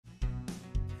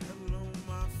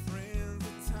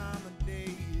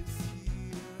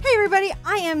Hey everybody,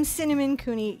 I am Cinnamon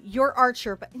Cooney, your Art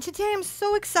Sherpa, and today I'm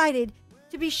so excited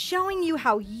to be showing you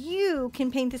how you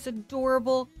can paint this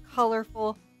adorable,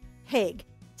 colorful pig.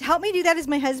 To help me do that is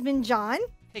my husband, John.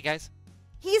 Hey guys.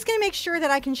 He's going to make sure that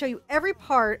I can show you every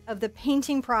part of the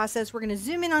painting process. We're going to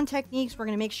zoom in on techniques. We're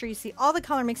going to make sure you see all the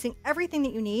color mixing, everything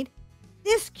that you need.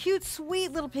 This cute,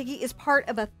 sweet little piggy is part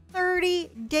of a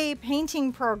 30-day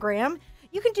painting program.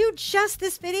 You can do just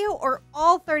this video or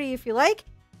all 30 if you like.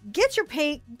 Get your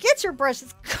paint, get your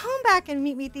brushes, come back and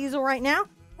meet me at the easel right now.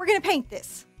 We're going to paint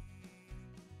this.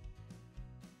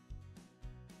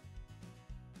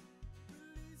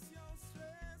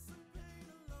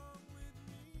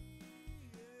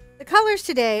 The colors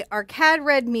today are Cad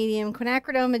Red Medium,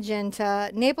 Quinacridone Magenta,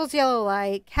 Naples Yellow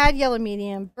Light, Cad Yellow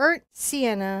Medium, Burnt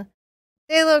Sienna,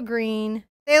 Phthalo Green,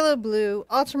 Phthalo Blue,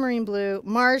 Ultramarine Blue,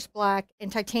 Mars Black,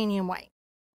 and Titanium White.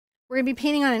 We're going to be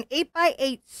painting on an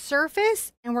 8x8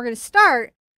 surface, and we're going to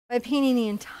start by painting the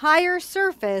entire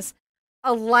surface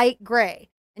a light gray.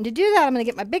 And to do that, I'm going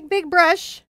to get my big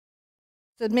brush.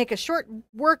 So to make a short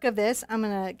work of this, I'm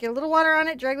going to get a little water on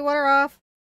it, drag the water off.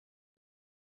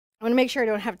 I'm going to make sure I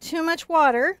don't have too much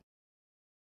water.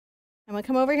 I'm going to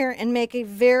come over here and make a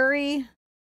very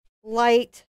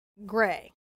light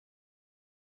gray.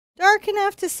 Dark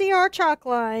enough to see our chalk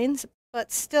lines, but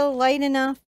still light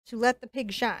enough to let the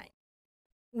pig shine.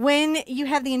 When you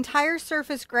have the entire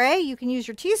surface gray, you can use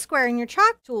your T-square and your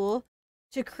chalk tool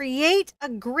to create a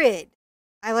grid.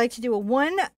 I like to do a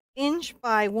 1 inch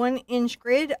by 1 inch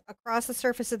grid across the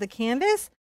surface of the canvas,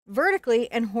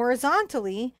 vertically and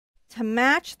horizontally, to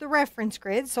match the reference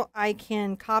grid so I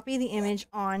can copy the image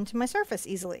onto my surface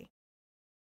easily.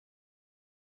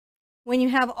 When you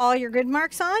have all your grid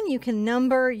marks on, you can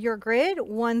number your grid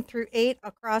 1 through 8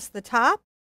 across the top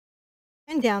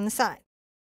and down the side.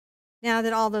 Now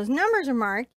that all those numbers are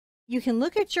marked, you can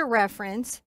look at your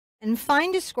reference and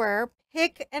find a square,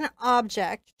 pick an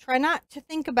object. Try not to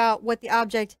think about what the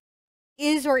object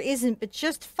is or isn't, but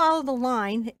just follow the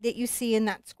line that you see in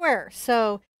that square.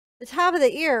 So the top of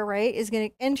the ear, right, is going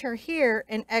to enter here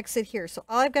and exit here. So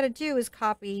all I've got to do is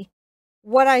copy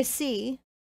what I see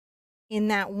in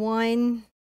that one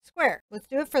square. Let's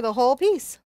do it for the whole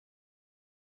piece.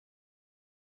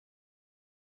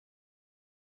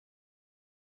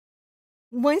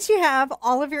 Once you have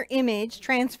all of your image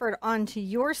transferred onto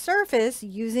your surface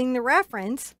using the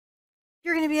reference,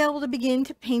 you're going to be able to begin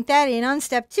to paint that in on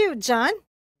step 2. John,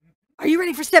 are you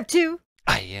ready for step 2?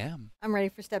 I am. I'm ready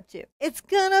for step 2. It's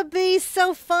going to be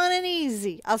so fun and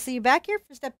easy. I'll see you back here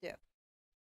for step 2.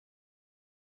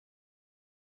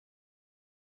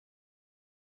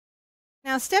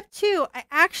 Now, step 2, I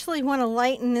actually want to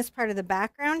lighten this part of the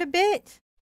background a bit.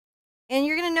 And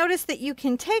you're going to notice that you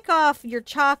can take off your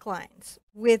chalk lines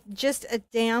with just a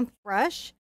damp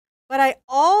brush. But I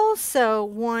also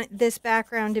want this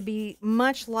background to be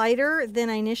much lighter than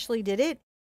I initially did it.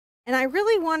 And I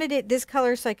really wanted it this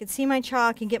color so I could see my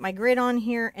chalk and get my grid on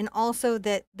here, and also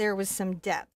that there was some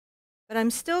depth. But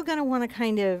I'm still going to want to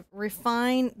kind of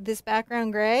refine this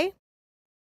background gray.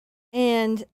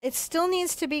 And it still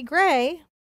needs to be gray,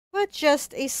 but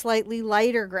just a slightly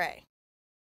lighter gray.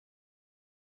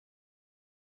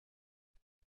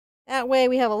 That way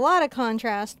we have a lot of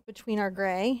contrast between our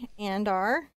gray and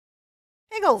our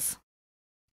piggles.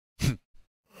 You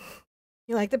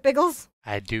like the piggles?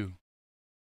 I do.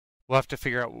 We'll have to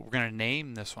figure out what we're going to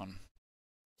name this one.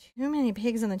 Too many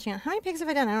pigs on the channel. How many pigs have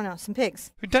I done? I don't know. Some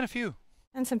pigs. We've done a few.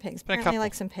 And some pigs. Been a Apparently I couple.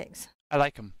 like some pigs. I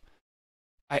like them.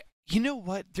 You know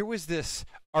what? There was this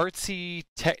artsy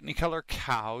Technicolor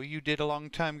cow you did a long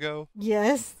time ago.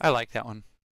 Yes. I like that one.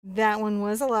 That one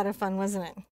was a lot of fun, wasn't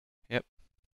it? Yep.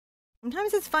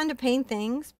 Sometimes it's fun to paint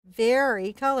things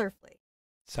very colorfully.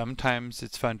 Sometimes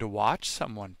it's fun to watch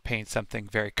someone paint something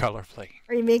very colorfully.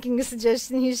 Are you making a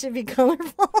suggestion he should be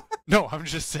colorful? No, I'm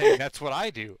just saying that's what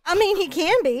I do. I mean, he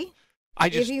can be.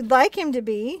 If you'd like him to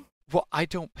be. Well, I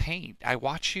don't paint. I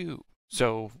watch you.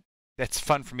 So that's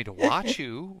fun for me to watch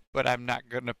you, but I'm not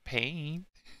going to paint.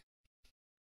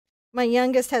 My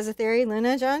youngest has a theory,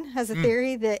 Luna, John, has a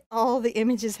theory that all the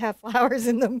images have flowers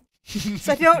in them.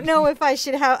 So I don't know if I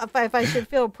should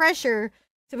feel pressure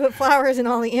to put flowers in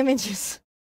all the images.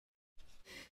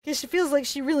 Because she feels like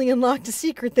she really unlocked a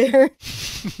secret there.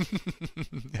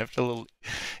 Have to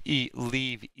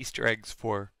leave Easter eggs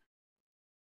for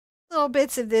little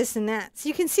bits of this and that. So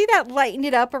you can see that lightened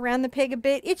it up around the pig a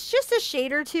bit. It's just a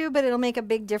shade or two, but it'll make a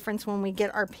big difference when we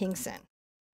get our pinks in.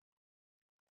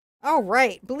 All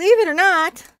right, believe it or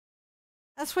not,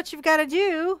 that's what you've got to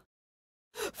do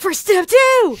for step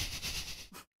 2.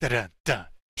 Da-da-da.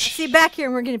 See you back here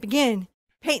and we're going to begin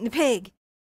painting the pig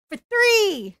for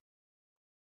 3,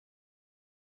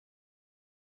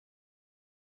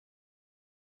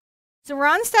 So we're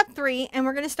on step 3, and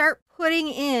we're going to start putting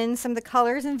in some of the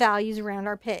colors and values around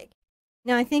our pig.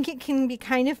 Now, I think it can be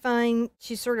kind of fun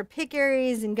to sort of pick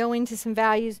areas and go into some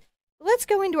values. Let's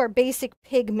go into our basic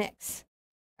pig mix.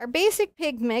 Our basic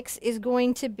pig mix is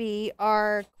going to be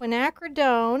our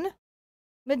quinacridone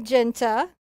magenta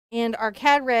and our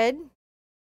cad red.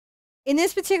 In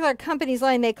this particular company's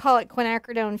line, they call it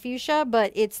quinacridone fuchsia,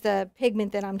 but it's the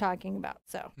pigment that I'm talking about.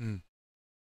 So,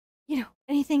 you know,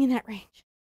 anything in that range.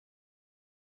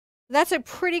 That's a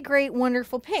pretty great,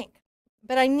 wonderful pink.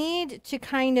 But I need to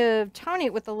kind of tone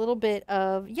it with a little bit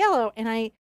of yellow, and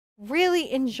I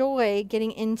really enjoy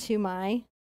getting into my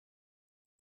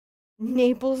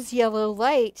Naples yellow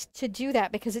light to do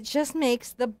that because it just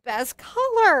makes the best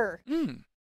color.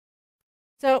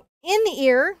 So in the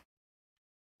ear,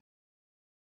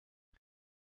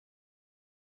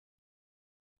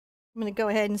 I'm going to go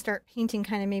ahead and start painting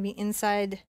kind of maybe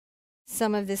inside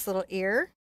some of this little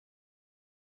ear.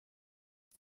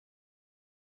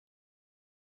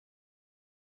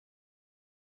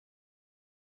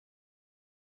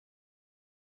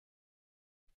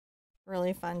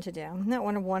 Really fun to do. Isn't that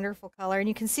one a wonderful color? And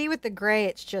you can see with the gray,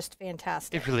 it's just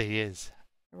fantastic. It really is.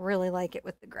 I really like it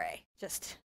with the gray.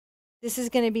 Just, this is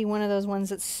going to be one of those ones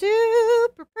that's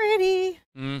super pretty.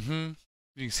 You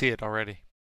can see it already.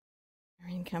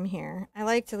 We're going to come here. I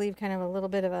like to leave kind of a little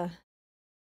bit of a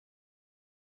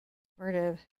sort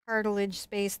of cartilage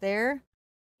space there.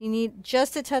 You need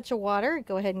just a touch of water.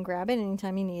 Go ahead and grab it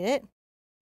anytime you need it.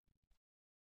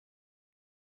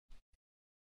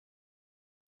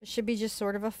 It should be just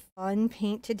sort of a fun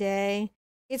paint today.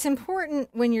 It's important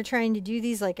when you're trying to do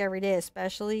these, like every day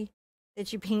especially,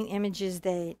 that you paint images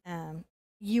that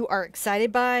you are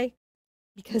excited by,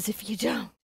 because if you don't,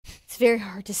 it's very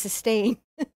hard to sustain.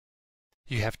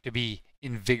 You have to be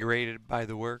invigorated by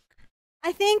the work.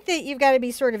 I think that you've got to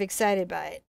be sort of excited by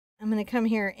it. I'm going to come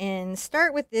here and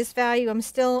start with this value. I'm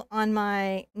still on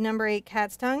my number 8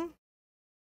 cat's tongue,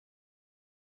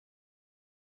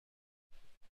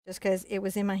 just because it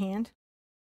was in my hand.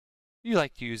 You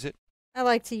like to use it. I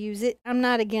like to use it. I'm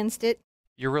not against it.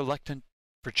 You're reluctant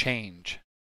for change.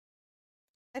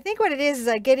 I think what it is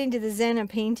I get into the zen of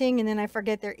painting and then I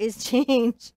forget there is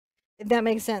change, if that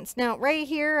makes sense. Now, right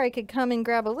here, I could come and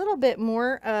grab a little bit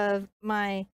more of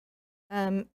my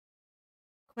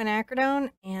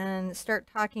quinacridone and start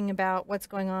talking about what's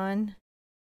going on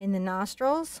in the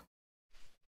nostrils.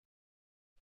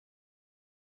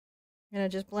 I'm going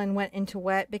to just blend wet into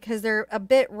wet because they're a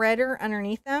bit redder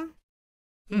underneath them.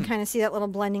 You can kind of see that little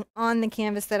blending on the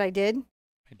canvas that I did.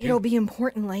 It'll be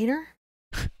important later.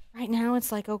 Right now, it's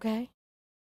like, okay,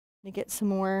 to get some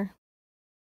more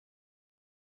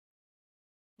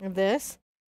of this.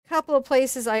 A couple of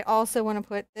places I also want to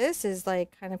put this is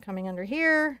like kind of coming under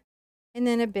here, and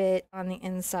then a bit on the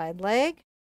inside leg.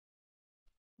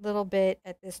 A little bit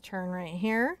at this turn right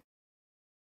here.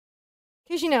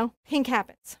 Because, you know, pink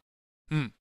happens.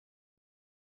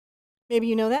 Maybe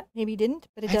you know that, maybe you didn't,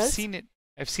 but it does. I've seen it.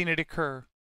 I've seen it occur.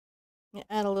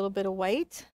 Add a little bit of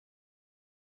white.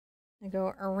 I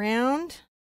go around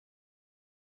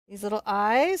these little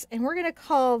eyes, and we're going to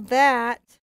call that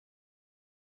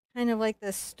kind of like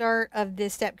the start of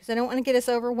this step because I don't want to get us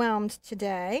overwhelmed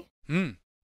today. We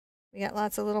got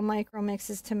lots of little micro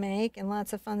mixes to make and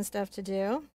lots of fun stuff to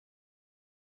do.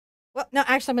 Well, no,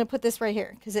 actually, I'm going to put this right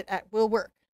here because it will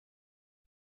work.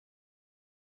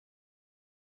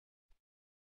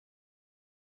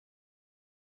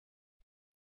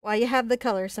 While you have the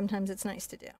color, sometimes it's nice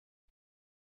to do.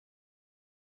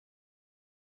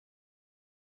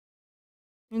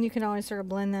 And you can always sort of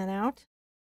blend that out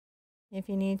if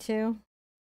you need to,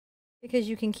 because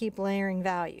you can keep layering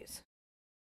values.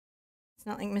 It's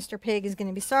not like Mr. Pig is going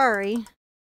to be sorry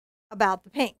about the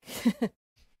pink.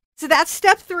 So that's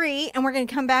step 3, and we're going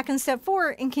to come back in step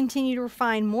 4 and continue to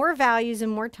refine more values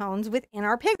and more tones within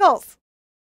our pickles.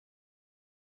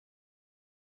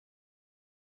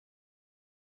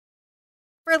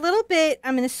 For a little bit,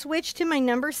 I'm going to switch to my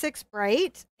number 6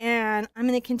 bright, and I'm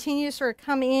going to continue to sort of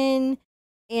come in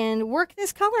and work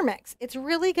this color mix. It's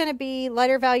really going to be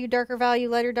lighter value, darker value,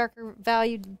 lighter, darker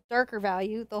value, darker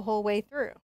value the whole way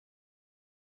through.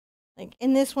 Like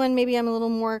in this one, maybe I'm a little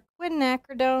more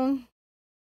quinacridone.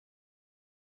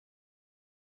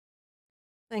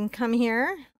 Then come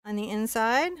here on the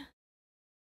inside,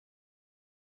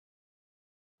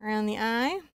 around the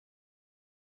eye.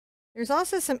 There's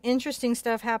also some interesting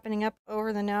stuff happening up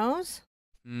over the nose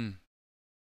that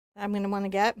I'm going to want to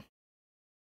get. A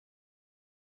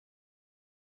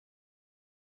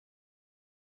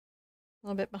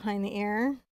little bit behind the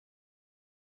ear.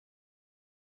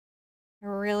 I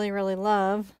really, really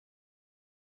love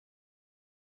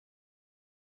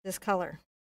this color.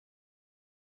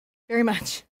 Very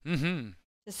much. Mm-hmm.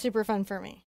 It's super fun for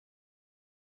me.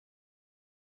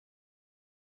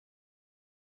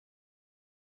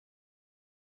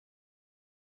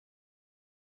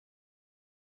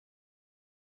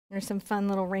 There's some fun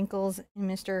little wrinkles in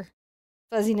Mr.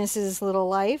 Fuzziness's little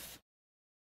life.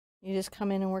 You just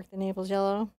come in and work the Naples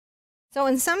yellow. So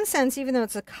in some sense, even though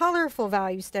it's a colorful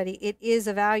value study, it is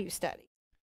a value study.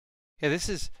 Yeah,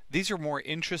 these are more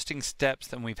interesting steps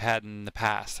than we've had in the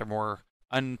past. They're more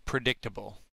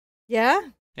unpredictable. Yeah?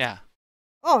 Yeah.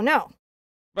 Oh, no.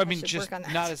 I mean, just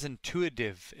not as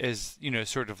intuitive as,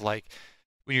 sort of like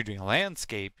when you're doing a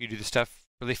landscape, you do the stuff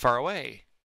really far away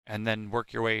and then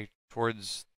work your way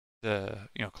towards the,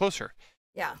 closer.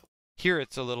 Yeah. Here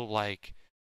it's a little like,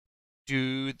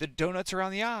 do the donuts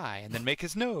around the eye and then make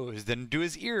his nose, then do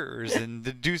his ears and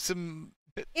then do some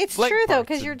It's true, though,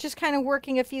 because you're just kind of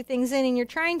working a few things in and you're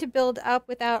trying to build up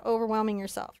without overwhelming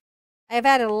yourself. I've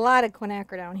added a lot of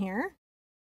quinacridone here.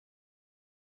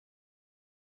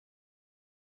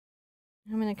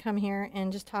 I'm going to come here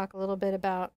and just talk a little bit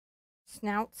about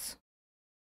snouts.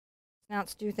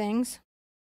 Snouts do things.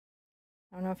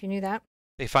 I don't know if you knew that.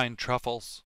 They find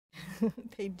truffles.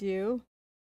 They do.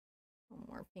 One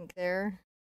more pink there.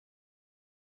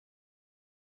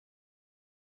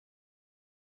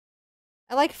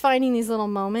 I like finding these little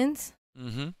moments.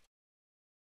 Mm-hmm.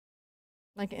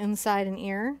 Like inside an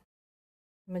ear.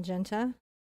 Magenta.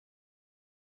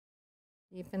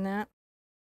 Deepen that.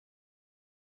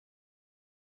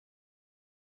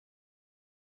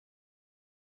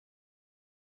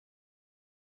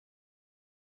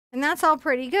 And that's all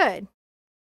pretty good.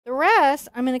 The rest,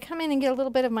 I'm going to come in and get a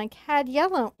little bit of my cad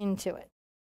yellow into it.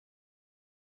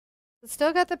 It's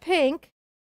still got the pink.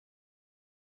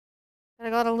 But I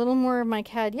got a little more of my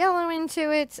cad yellow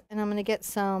into it, and I'm going to get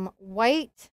some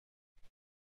white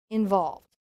involved.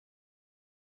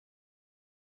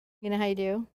 You know how you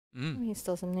do? He's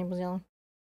still some Naples yellow.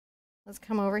 Let's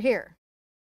come over here.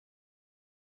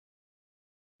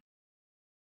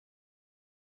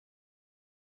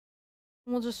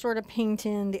 We'll just sort of paint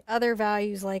in the other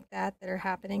values like that are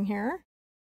happening here.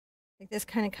 Like this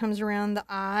kind of comes around the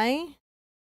eye.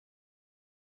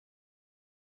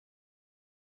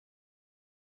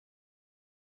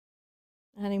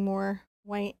 Adding more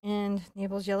white and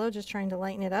Naples yellow, just trying to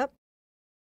lighten it up.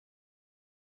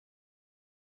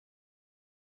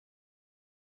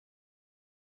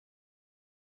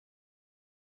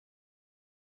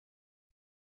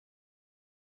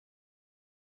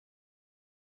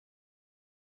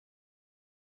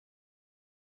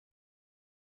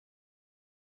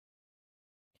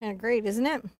 Kind of great, isn't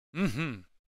it? Mm-hmm.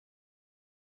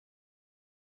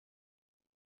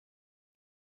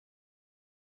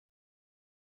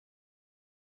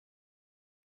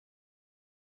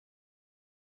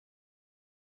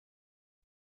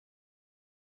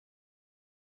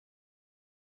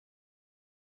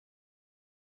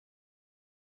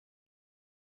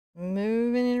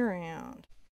 Moving it around.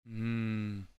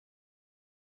 Mm.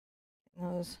 That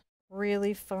was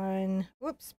really fun.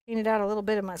 Whoops, painted out a little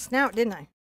bit of my snout, didn't I?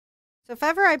 So if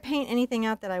ever I paint anything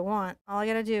out that I want, all I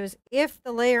gotta do is, if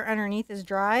the layer underneath is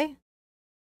dry,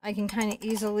 I can kind of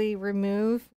easily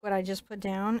remove what I just put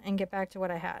down and get back to what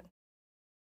I had.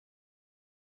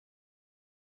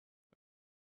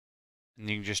 And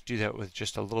you can just do that with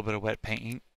just a little bit of wet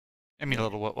paint. I mean, a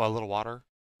little water.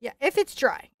 Yeah, if it's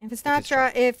dry. If it's not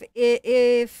dry, if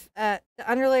the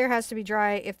underlayer has to be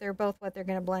dry, if they're both wet, they're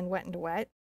going to blend wet into wet.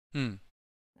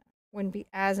 Wouldn't be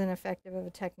as ineffective of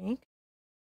a technique.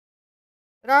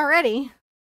 But already,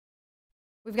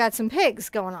 we've got some pigs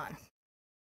going on.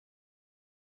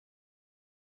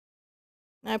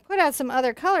 And I put out some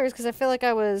other colors because I feel like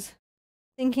I was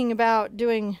thinking about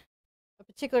doing a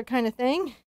particular kind of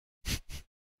thing. So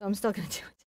I'm still going to do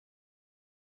it.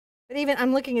 But even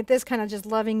I'm looking at this kind of just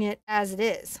loving it as it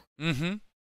is. Mm-hmm.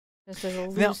 Just as a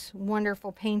loose,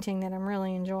 wonderful painting that I'm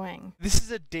really enjoying. This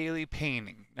is a daily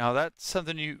painting. Now, that's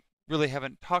something you really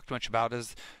haven't talked much about,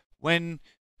 is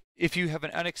if you have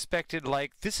an unexpected,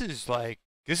 this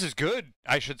is good,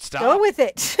 I should stop. Go with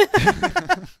it.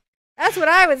 That's what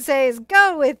I would say, is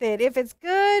go with it. If it's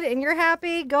good and you're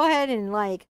happy, go ahead and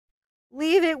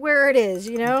leave it where it is,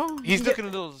 He's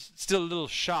looking still a little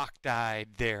shocked-eyed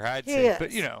there, I'd say. Is.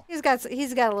 But,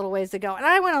 He's got a little ways to go. And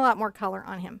I want a lot more color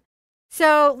on him.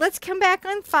 So let's come back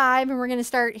on 5, and we're going to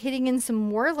start hitting in some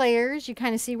more layers. You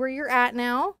kind of see where you're at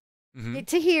now. Mm-hmm. Get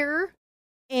to here.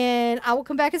 And I will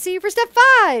come back and see you for step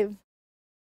 5.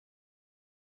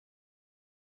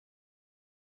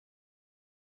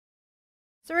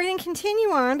 So we're going to continue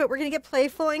on, but we're going to get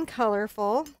playful and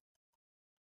colorful.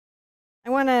 I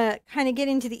want to kind of get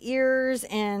into the ears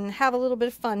and have a little bit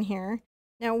of fun here.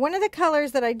 Now, one of the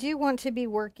colors that I do want to be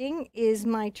working is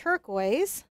my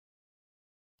turquoise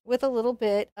with a little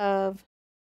bit of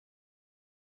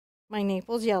my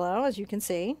Naples yellow, as you can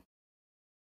see.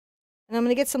 And I'm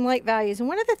going to get some light values. And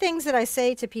one of the things that I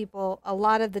say to people a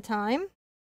lot of the time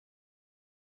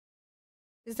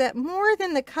is that more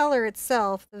than the color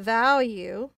itself, the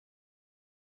value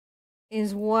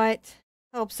is what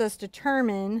helps us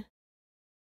determine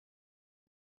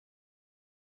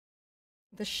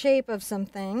the shape of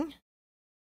something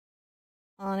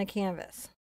on a canvas.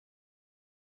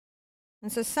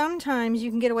 And so sometimes you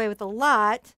can get away with a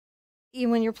lot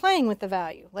even when you're playing with the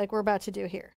value, like we're about to do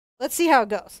here. Let's see how it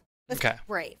goes. Let's okay. be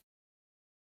brave.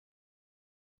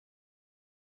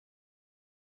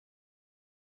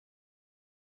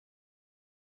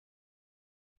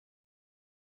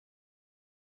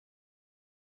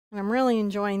 And I'm really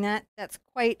enjoying that. That's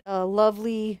quite a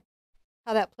lovely,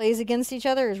 how that plays against each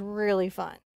other is really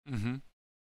fun. Mm-hmm.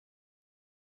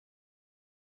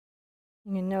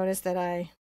 You can notice that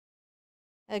I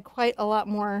had quite a lot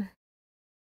more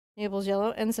Naples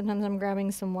yellow, and sometimes I'm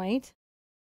grabbing some white.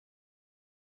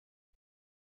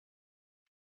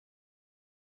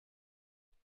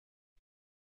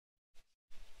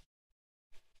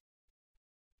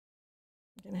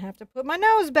 I'm gonna have to put my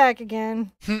nose back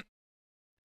again.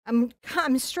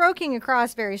 I'm stroking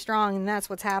across very strong, and that's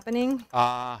what's happening.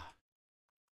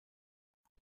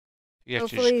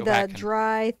 Hopefully the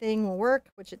dry thing will work,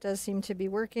 which it does seem to be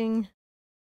working.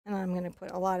 And I'm going to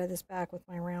put a lot of this back with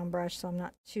my round brush, so I'm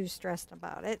not too stressed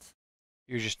about it.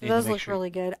 You just need to make sure. It does look really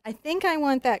good. I think I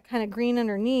want that kind of green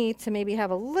underneath to maybe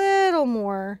have a little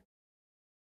more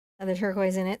of the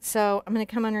turquoise in it. So I'm going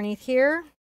to come underneath here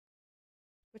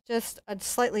with just a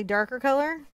slightly darker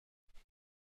color.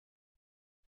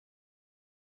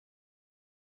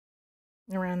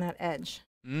 Around that edge.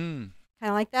 Kind of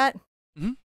like that?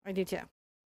 Mm-hmm. I do too.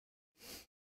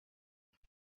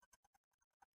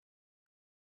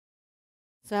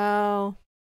 So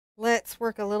let's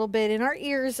work a little bit in our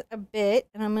ears a bit.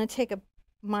 And I'm going to take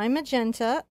my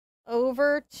magenta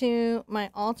over to my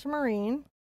ultramarine.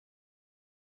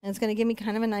 And it's going to give me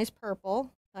kind of a nice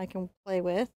purple I can play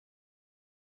with.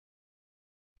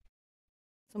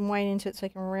 Some white into it so I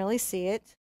can really see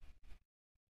it.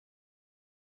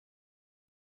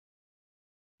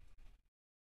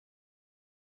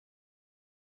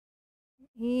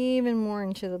 Even more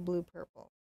into the blue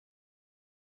purple.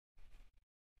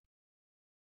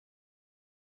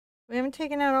 We haven't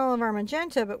taken out all of our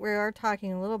magenta, but we are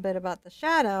talking a little bit about the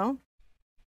shadow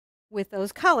with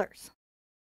those colors.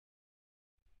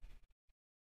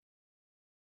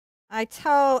 I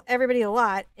tell everybody a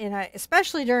lot, and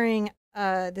especially during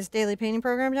this daily painting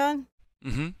program, John.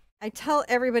 Mm-hmm. I tell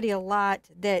everybody a lot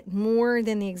that more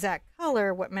than the exact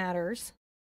color, what matters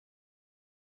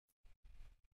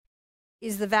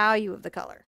is the value of the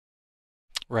color.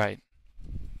 Right.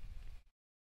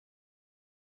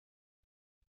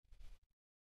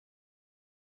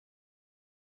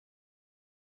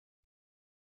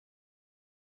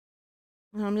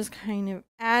 And I'm just kind of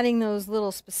adding those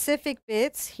little specific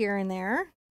bits here and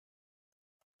there.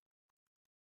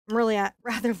 I'm really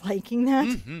rather liking that.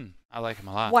 Mm-hmm. I like them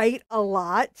a lot. White a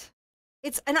lot.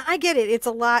 And I get it. It's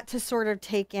a lot to sort of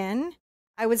take in.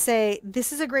 I would say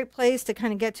this is a great place to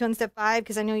kind of get to on step 5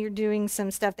 because I know you're doing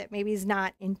some stuff that maybe is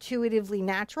not intuitively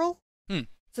natural.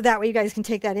 So that way you guys can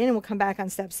take that in and we'll come back on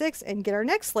step 6 and get our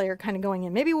next layer kind of going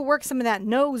in. Maybe we'll work some of that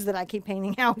nose that I keep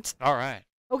painting out. All right.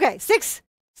 Okay, step 6.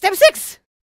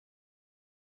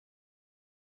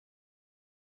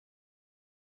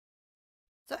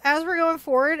 So as we're going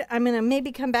forward, I'm going to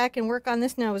maybe come back and work on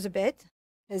this nose a bit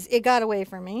because it got away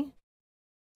from me.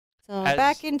 So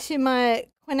back into my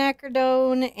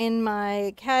quinacridone in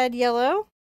my cad yellow,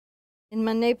 in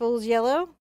my Naples yellow,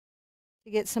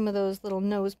 to get some of those little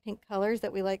nose pink colors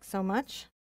that we like so much.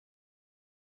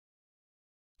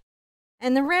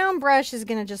 And the round brush is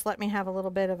going to just let me have a little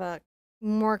bit of a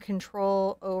more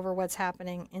control over what's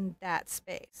happening in that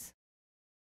space.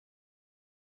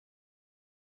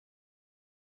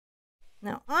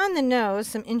 Now on the nose,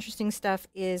 some interesting stuff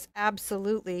is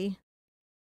absolutely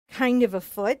kind of a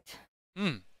foot.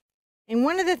 And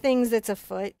one of the things that's a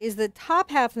foot is the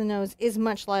top half of the nose is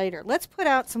much lighter. Let's put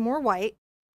out some more white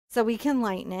so we can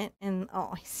lighten it. And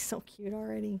oh, he's so cute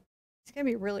already. He's going to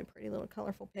be a really pretty little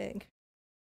colorful pig.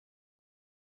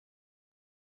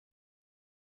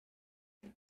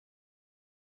 I'm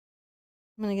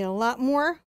going to get a lot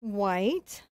more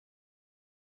white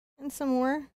and some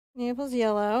more Naples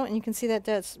yellow. And you can see that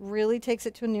that really takes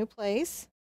it to a new place.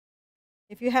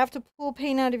 If you have to pull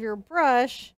paint out of your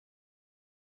brush,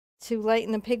 to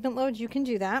lighten the pigment load, you can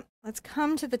do that. Let's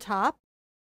come to the top.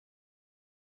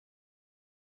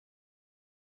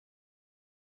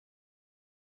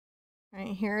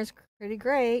 Right here is pretty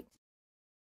great.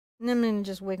 And then I'm going to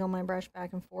just wiggle my brush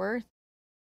back and forth.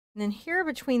 And then here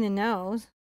between the nose,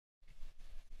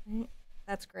 right,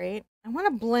 that's great. I want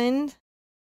to blend,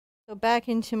 so back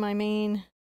into my main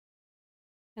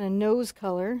kind of nose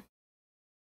color.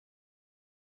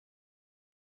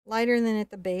 Lighter than at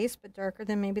the base, but darker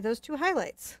than maybe those two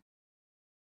highlights.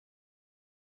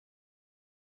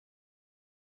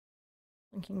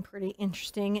 Looking pretty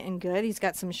interesting and good. He's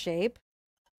got some shape.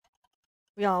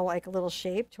 We all like a little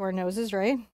shape to our noses,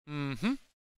 right? Mm-hmm.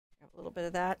 Have a little bit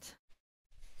of that.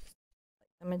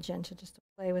 The magenta just to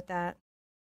play with that.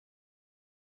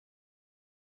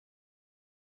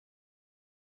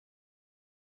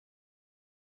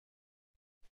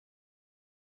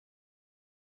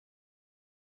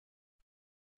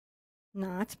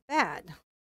 Not bad.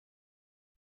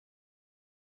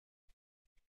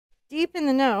 Deep in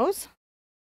the nose,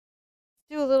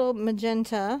 do a little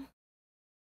magenta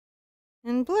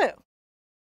and blue.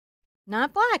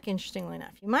 Not black, interestingly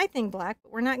enough. You might think black,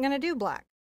 but we're not going to do black.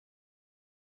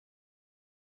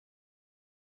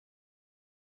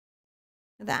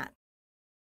 That.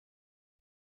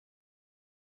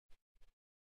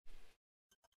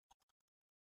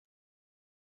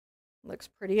 Looks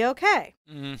pretty okay.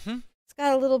 Mm-hmm. It's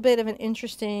got a little bit of an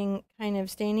interesting kind of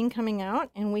staining coming out,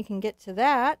 and we can get to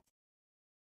that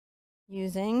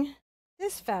using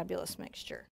this fabulous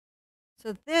mixture.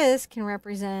 So this can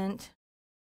represent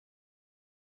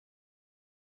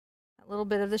a little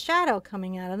bit of the shadow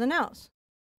coming out of the nose.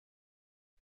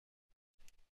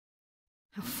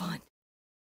 How fun.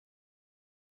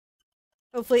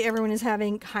 Hopefully everyone is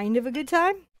having kind of a good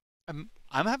time. I'm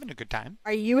having a good time.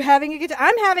 Are you having a good time?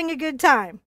 I'm having a good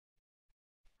time.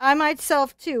 I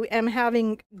myself, too, am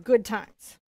having good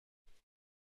times.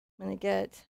 I'm going to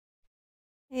get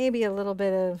maybe a little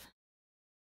bit of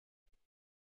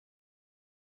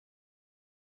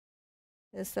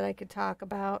this that I could talk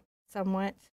about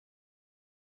somewhat.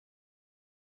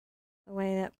 The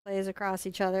way that plays across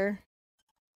each other.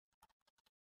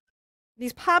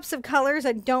 These pops of colors,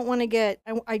 I don't want to get,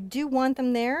 I do want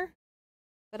them there,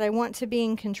 but I want to be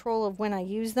in control of when I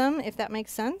use them, if that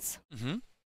makes sense. Mm-hmm.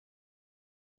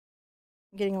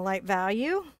 Getting a light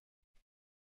value.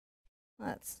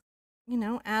 Let's,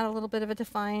 add a little bit of a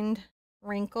defined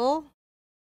wrinkle.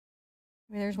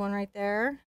 Maybe there's one right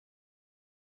there.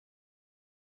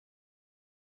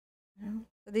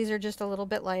 So these are just a little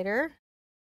bit lighter.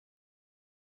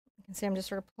 You can see I'm just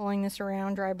sort of pulling this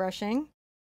around, dry brushing.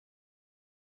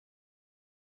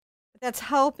 But that's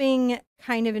helping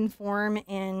kind of inform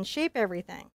and shape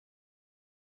everything.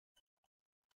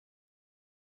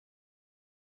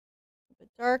 A bit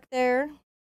dark there.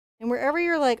 And wherever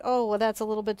you're like, oh, well, that's a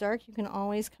little bit dark, you can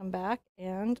always come back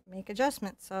and make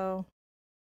adjustments. So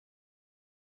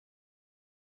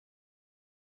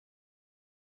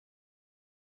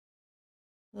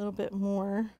a little bit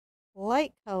more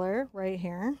light color right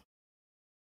here.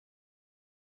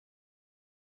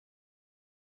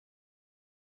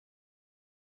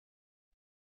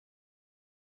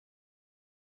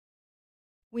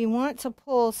 We want to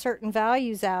pull certain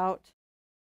values out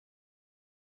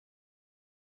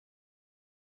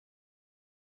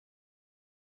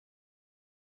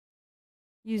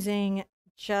using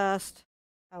just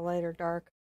how light or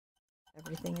dark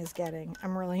everything is getting.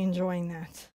 I'm really enjoying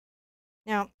that.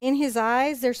 Now, in his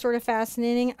eyes, they're sort of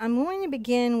fascinating. I'm going to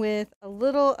begin with a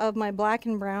little of my black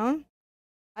and brown.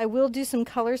 I will do some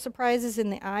color surprises in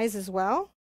the eyes as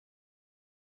well.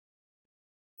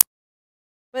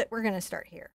 But we're going to start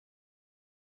here.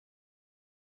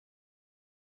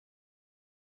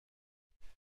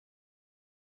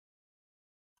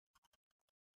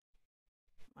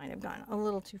 Might have gone a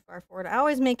little too far forward. I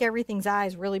always make everything's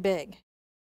eyes really big.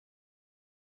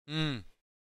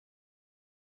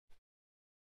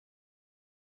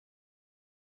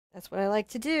 That's what I like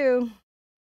to do.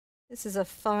 This is a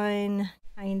fun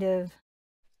kind of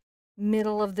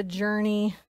middle of the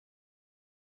journey,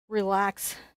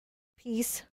 relax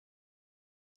piece.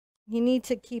 You need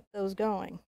to keep those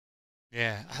going.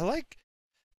 Yeah, I like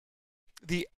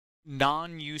the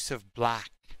non-use of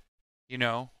black,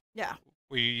 Yeah.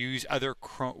 Where you use other,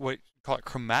 what you call it,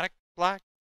 chromatic black?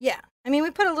 Yeah. I mean,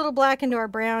 we put a little black into our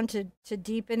brown to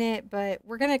deepen it, but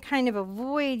we're going to kind of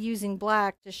avoid using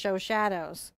black to show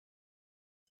shadows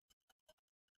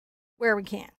where we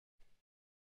can.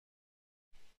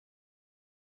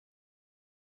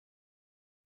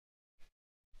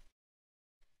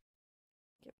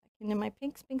 Get back into my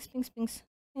pinks.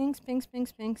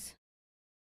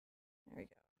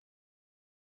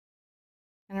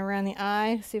 And around the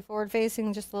eye, see forward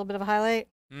facing, just a little bit of a highlight.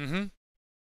 Mm-hmm.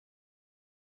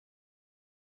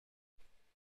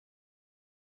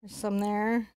 There's some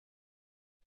there.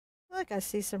 I feel like I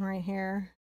see some right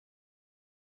here.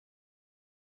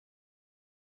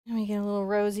 And we get a little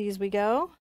rosy as we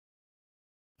go.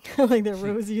 Like the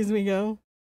rosy as we go.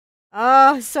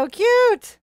 Oh, so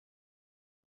cute.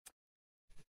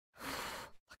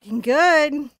 Looking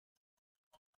good.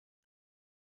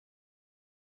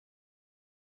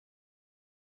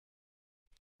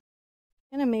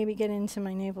 Gonna maybe get into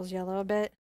my Naples yellow a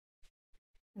bit.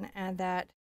 Gonna add that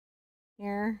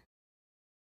here.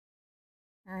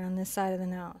 Around this side of the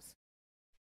nose.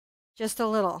 Just a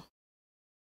little.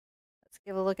 Let's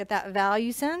give a look at that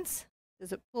value sense.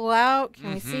 Does it pull out?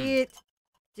 Can we see it?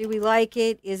 Do we like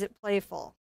it? Is it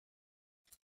playful?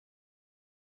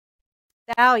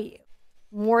 Value,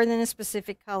 more than a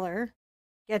specific color,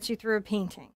 gets you through a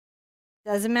painting.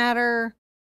 Doesn't matter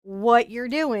what you're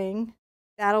doing,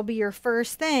 that'll be your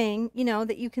first thing, you know,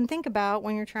 that you can think about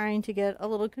when you're trying to get a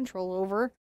little control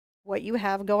over what you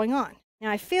have going on. Now,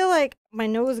 I feel like my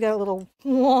nose got a little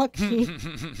wonky.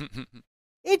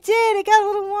 It did. It got a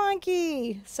little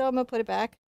wonky. So I'm going to put it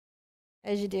back,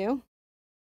 as you do.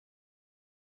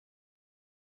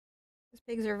 These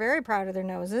pigs are very proud of their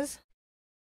noses.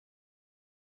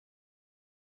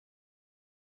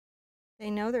 They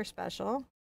know they're special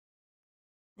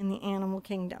in the animal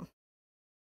kingdom.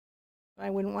 I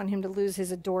wouldn't want him to lose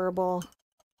his adorable,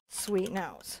 sweet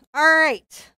nose. All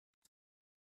right.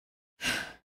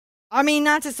 I mean,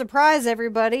 not to surprise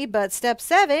everybody, but step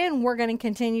 7, we're going to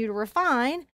continue to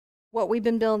refine what we've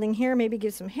been building here. Maybe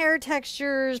give some hair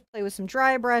textures, play with some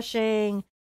dry brushing,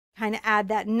 kind of add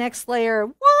that next layer.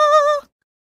 Whoa!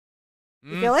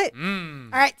 You feel it?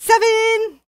 All right,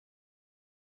 7.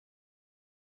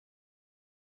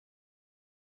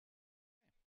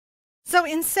 So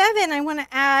in 7, I want to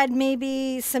add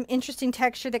maybe some interesting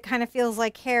texture that kind of feels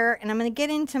like hair. And I'm going to get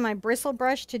into my bristle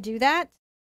brush to do that.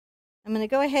 I'm going to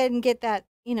go ahead and get that,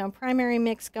 you know, primary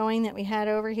mix going that we had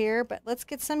over here. But let's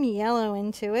get some yellow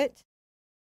into it.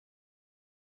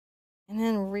 And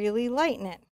then really lighten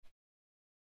it.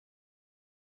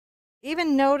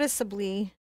 Even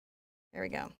noticeably, there we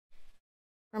go,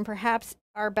 from perhaps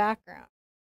our background.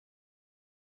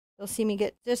 You'll see me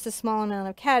get just a small amount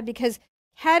of CAD because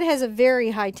CAD has a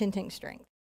very high tinting strength.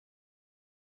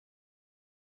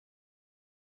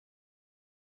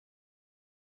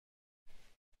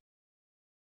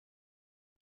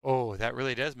 Oh, that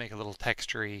really does make a little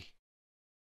textury.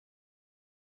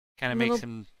 Kind of makes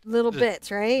him little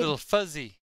bits, right? Little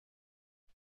fuzzy.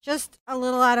 Just a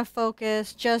little out of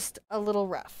focus, just a little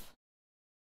rough.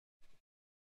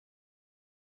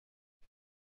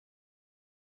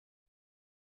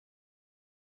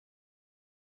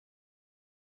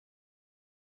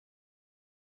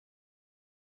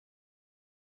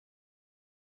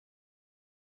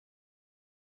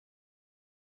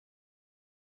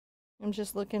 I'm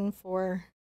just looking for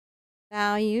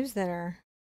values that are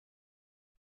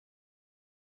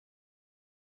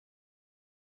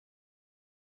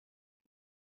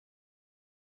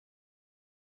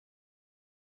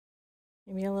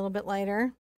maybe a little bit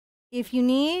lighter. If you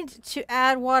need to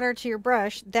add water to your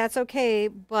brush, that's okay,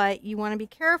 but you want to be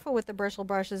careful with the bristle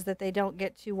brushes that they don't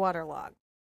get too waterlogged.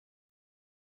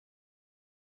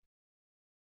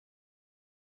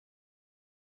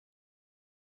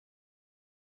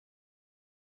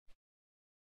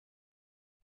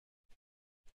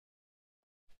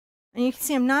 And you can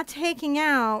see I'm not taking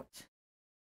out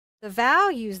the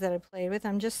values that I played with.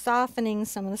 I'm just softening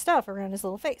some of the stuff around his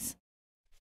little face.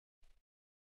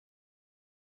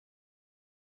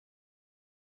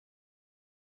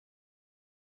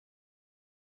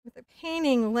 With the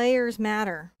painting, layers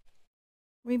matter.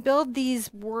 We build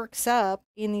these works up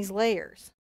in these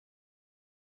layers.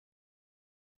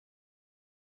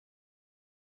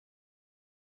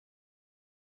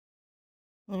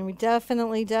 And we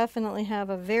definitely have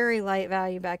a very light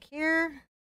value back here.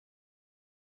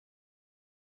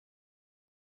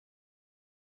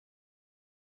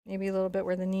 Maybe a little bit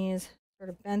where the knee is sort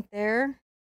of bent there.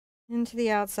 Into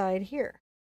the outside here.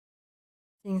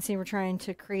 So you can see we're trying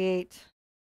to create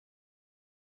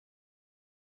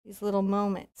these little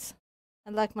moments. I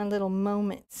like my little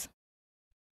moments.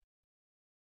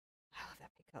 I love that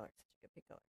pink color. It's such a good pink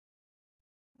color.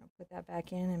 I'll put that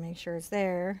back in and make sure it's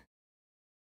there.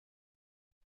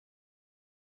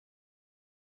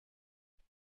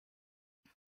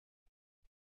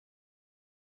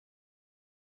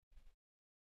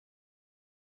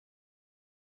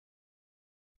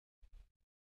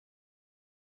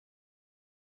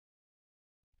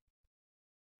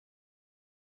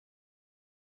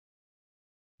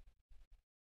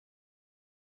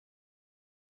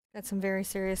 Got some very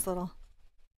serious little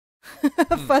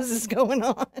fuzzes going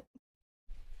on.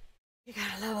 You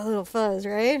gotta love a little fuzz,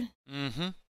 right? Mm-hmm.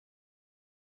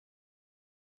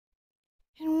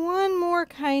 And one more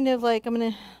kind of like, I'm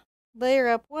going to layer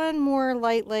up one more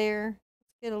light layer.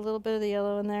 Let's get a little bit of the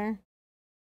yellow in there.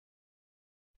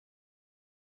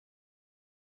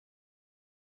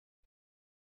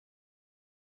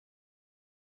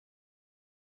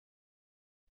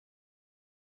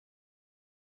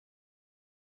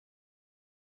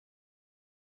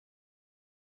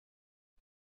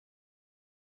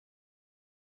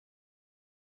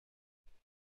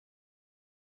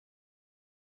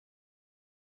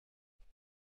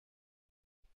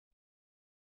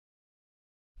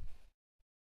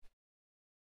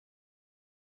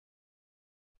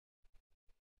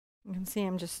 You can see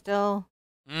I'm just still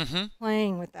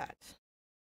playing with that.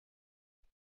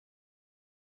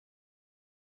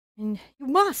 And you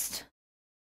must.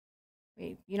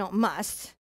 You don't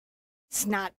must. It's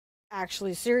not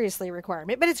actually seriously a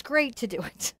requirement, but it's great to do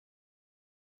it.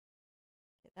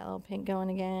 Get that little pink going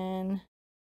again.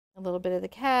 A little bit of the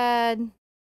cad.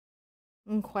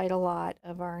 And quite a lot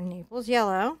of our Naples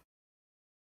yellow.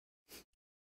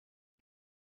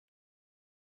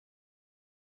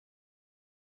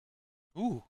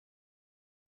 Ooh.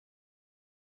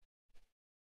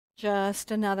 Just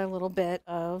another little bit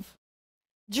of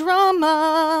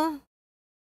drama.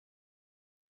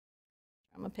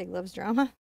 Drama pig loves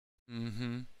drama.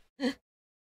 Mm-hmm. But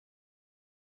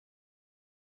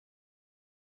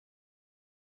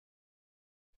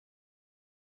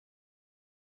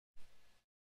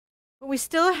we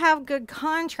still have good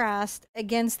contrast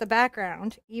against the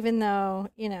background, even though,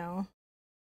 you know,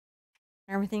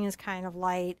 everything is kind of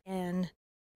light and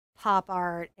pop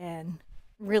art and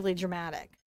really dramatic.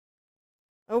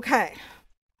 Okay.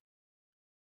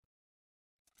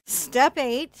 Step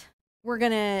 8, we're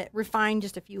going to refine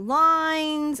just a few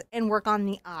lines and work on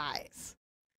the eyes,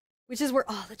 which is where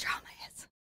all the drama is.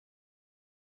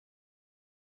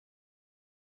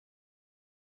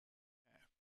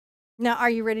 Now, are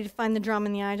you ready to find the drama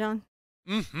in the eye, John?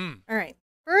 Mm-hmm. All right.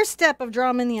 First step of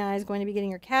drama in the eye is going to be getting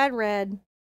your cad red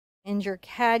and your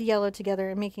cad yellow together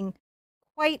and making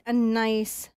quite a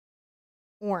nice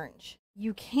orange.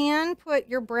 You can put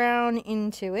your brown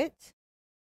into it,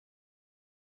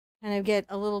 kind of get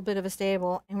a little bit of a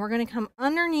stable, and we're going to come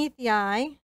underneath the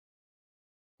eye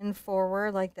and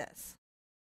forward like this.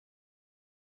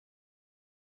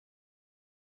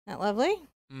 Isn't that lovely?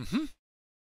 Mm-hmm.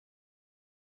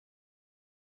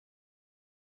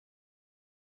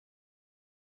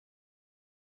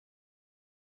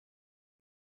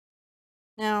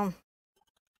 Now,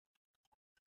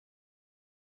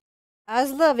 I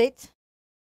love it.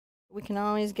 We can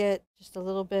always get just a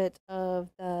little bit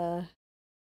of the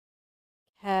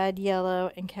cad yellow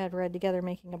and cad red together,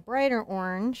 making a brighter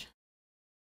orange.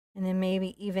 And then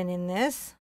maybe even in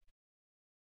this,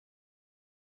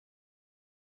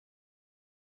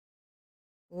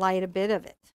 light a bit of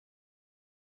it.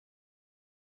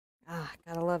 Ah,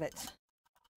 gotta love it.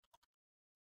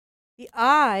 The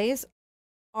eyes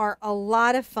are a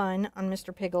lot of fun on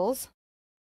Mr. Piggles.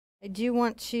 I do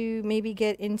want to maybe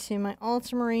get into my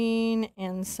ultramarine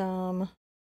and some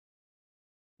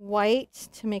white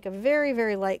to make a very,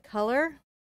 very light color.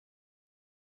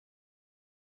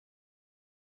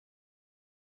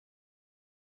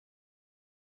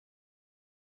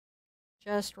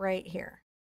 Just right here.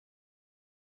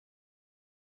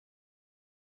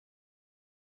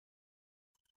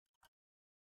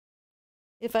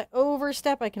 If I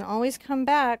overstep, I can always come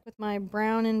back with my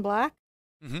brown and black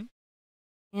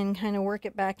and kind of work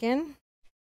it back in.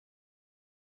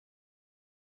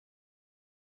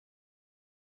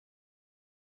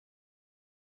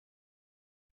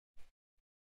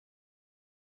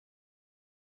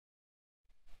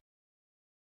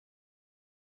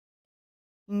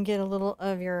 You can get a little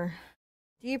of your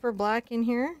deeper black in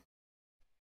here.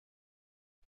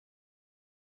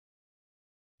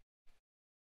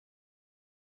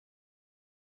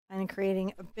 And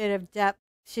creating a bit of depth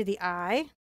to the eye.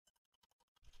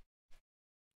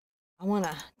 I want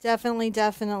to definitely,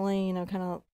 you know, kind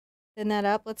of thin that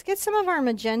up. Let's get some of our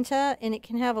magenta, and it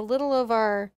can have a little of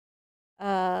our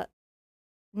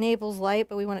Naples light,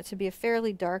 but we want it to be a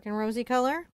fairly dark and rosy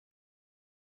color.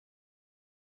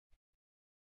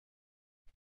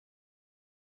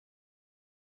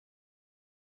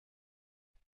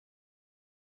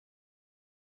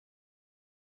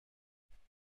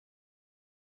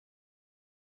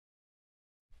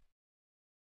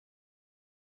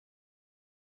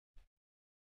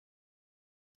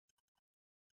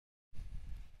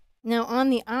 Now on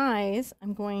the eyes,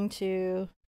 I'm going to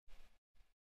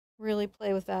really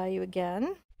play with value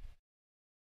again,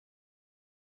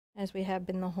 as we have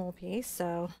been the whole piece.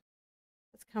 So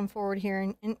let's come forward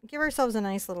here and give ourselves a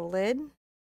nice little lid.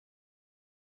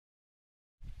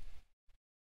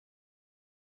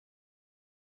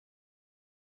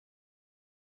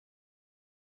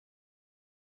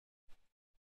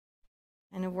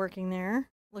 Kind of working there.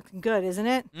 Looking good, isn't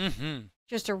it? Mm-hmm.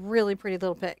 Just a really pretty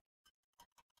little pig.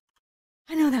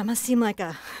 I know that must seem like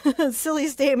a silly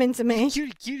statement to me.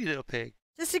 Cutie, cutie little pig.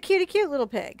 Just a cutie, cute little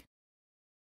pig.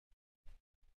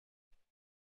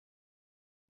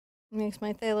 Mix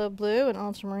my phthalo blue and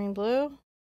ultramarine blue.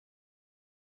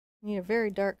 Need a very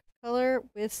dark color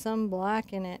with some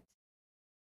black in it.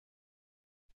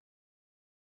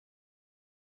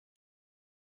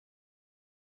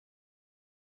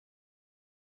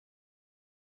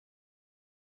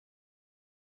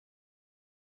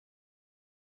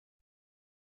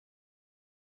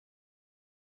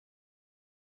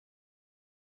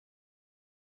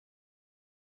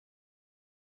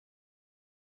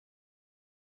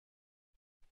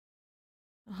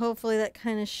 Hopefully that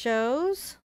kind of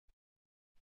shows.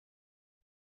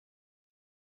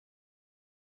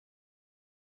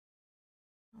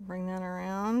 I'll bring that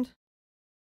around.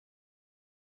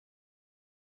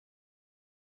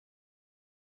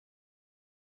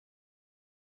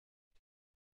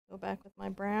 Go back with my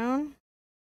brown.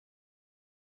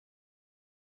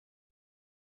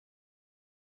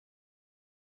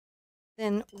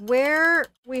 Then where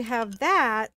we have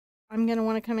that, I'm going to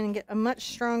want to come in and get a much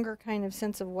stronger kind of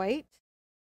sense of white.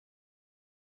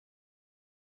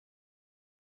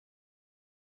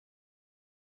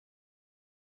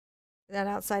 That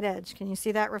outside edge. Can you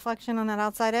see that reflection on that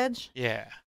outside edge? Yeah.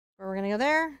 Where we're going to go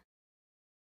there.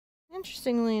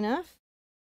 Interestingly enough.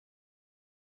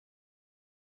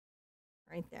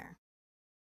 Right there.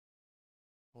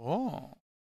 Oh.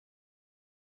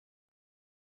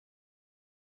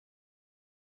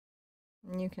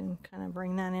 And you can kind of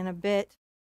bring that in a bit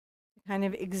to kind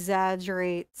of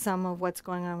exaggerate some of what's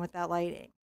going on with that lighting.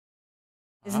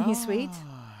 Isn't he sweet?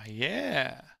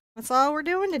 Yeah. That's all we're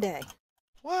doing today.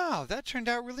 Wow, that turned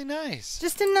out really nice.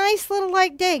 Just a nice little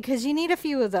light day, because you need a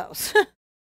few of those.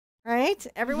 Right?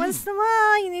 Every once in a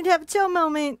while, you need to have a chill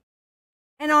moment.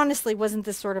 And honestly, wasn't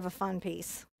this sort of a fun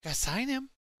piece? Gotta sign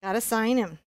him. Gotta sign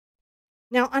him.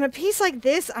 Now, on a piece like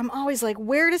this, I'm always like,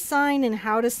 where to sign and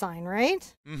how to sign,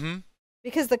 right? Mm-hmm.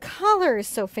 Because the color is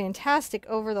so fantastic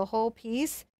over the whole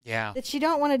piece. Yeah. That you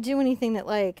don't want to do anything that,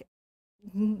 like,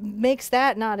 makes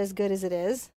that not as good as it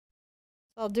is.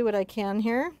 So I'll do what I can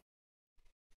here.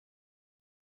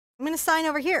 I'm going to sign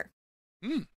over here.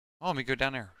 Oh, let me go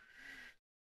down there.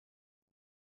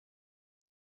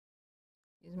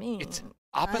 Excuse me. It's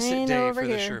opposite day for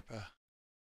the Sherpa.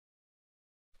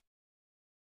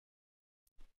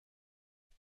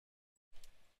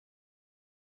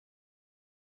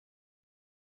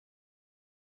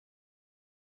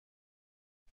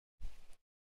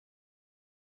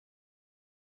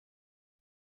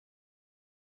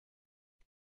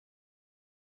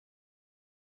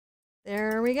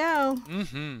 There we go.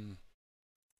 Mm-hmm.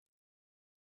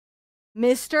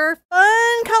 Mr.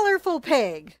 Fun Colorful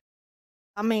Pig.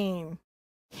 I mean,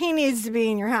 he needs to be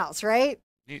in your house, right?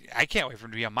 I can't wait for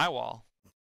him to be on my wall.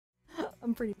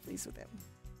 I'm pretty pleased with him.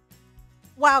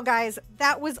 Wow, guys,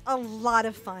 that was a lot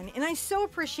of fun, and I so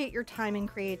appreciate your time and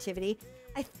creativity.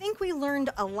 I think we learned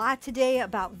a lot today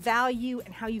about value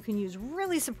and how you can use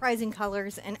really surprising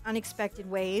colors in unexpected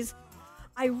ways.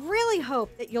 I really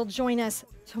hope that you'll join us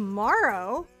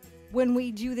tomorrow when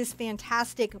we do this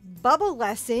fantastic bubble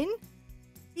lesson.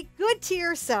 Be good to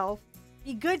yourself,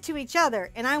 be good to each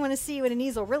other, and I want to see you at an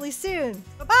easel really soon.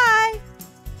 Bye-bye!